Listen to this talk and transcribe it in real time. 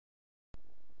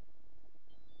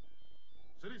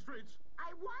streets.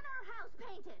 I want our house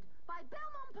painted by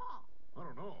Belmont Paul. I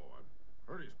don't know. I've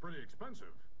heard he's pretty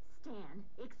expensive. Stan,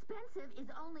 expensive is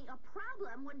only a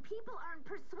problem when people aren't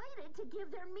persuaded to give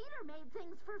their meter-maid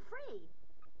things for free.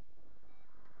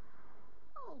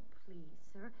 Oh, please,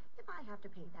 sir. If I have to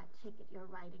pay that ticket you're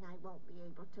writing, I won't be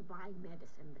able to buy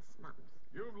medicine this month.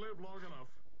 You've lived long enough.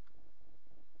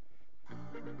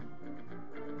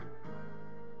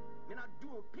 You're not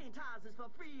doing paint houses for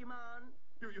free, man.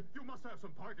 You must have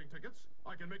some parking tickets.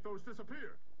 I can make those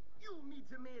disappear. You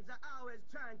meter maids are always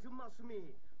trying to muscle me.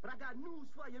 But I got news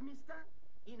for you, mister.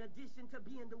 In addition to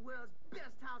being the world's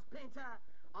best house painter,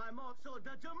 I'm also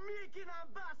the Jamaican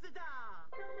ambassador.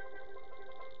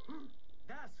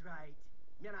 That's right.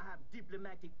 Man, I have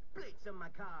diplomatic plates on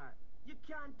my car. You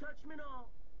can't touch me now.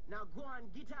 Now go on,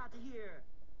 get out of here.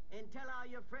 And tell all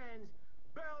your friends,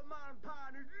 Belmont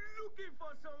Pond is looking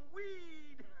for some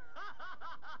weed.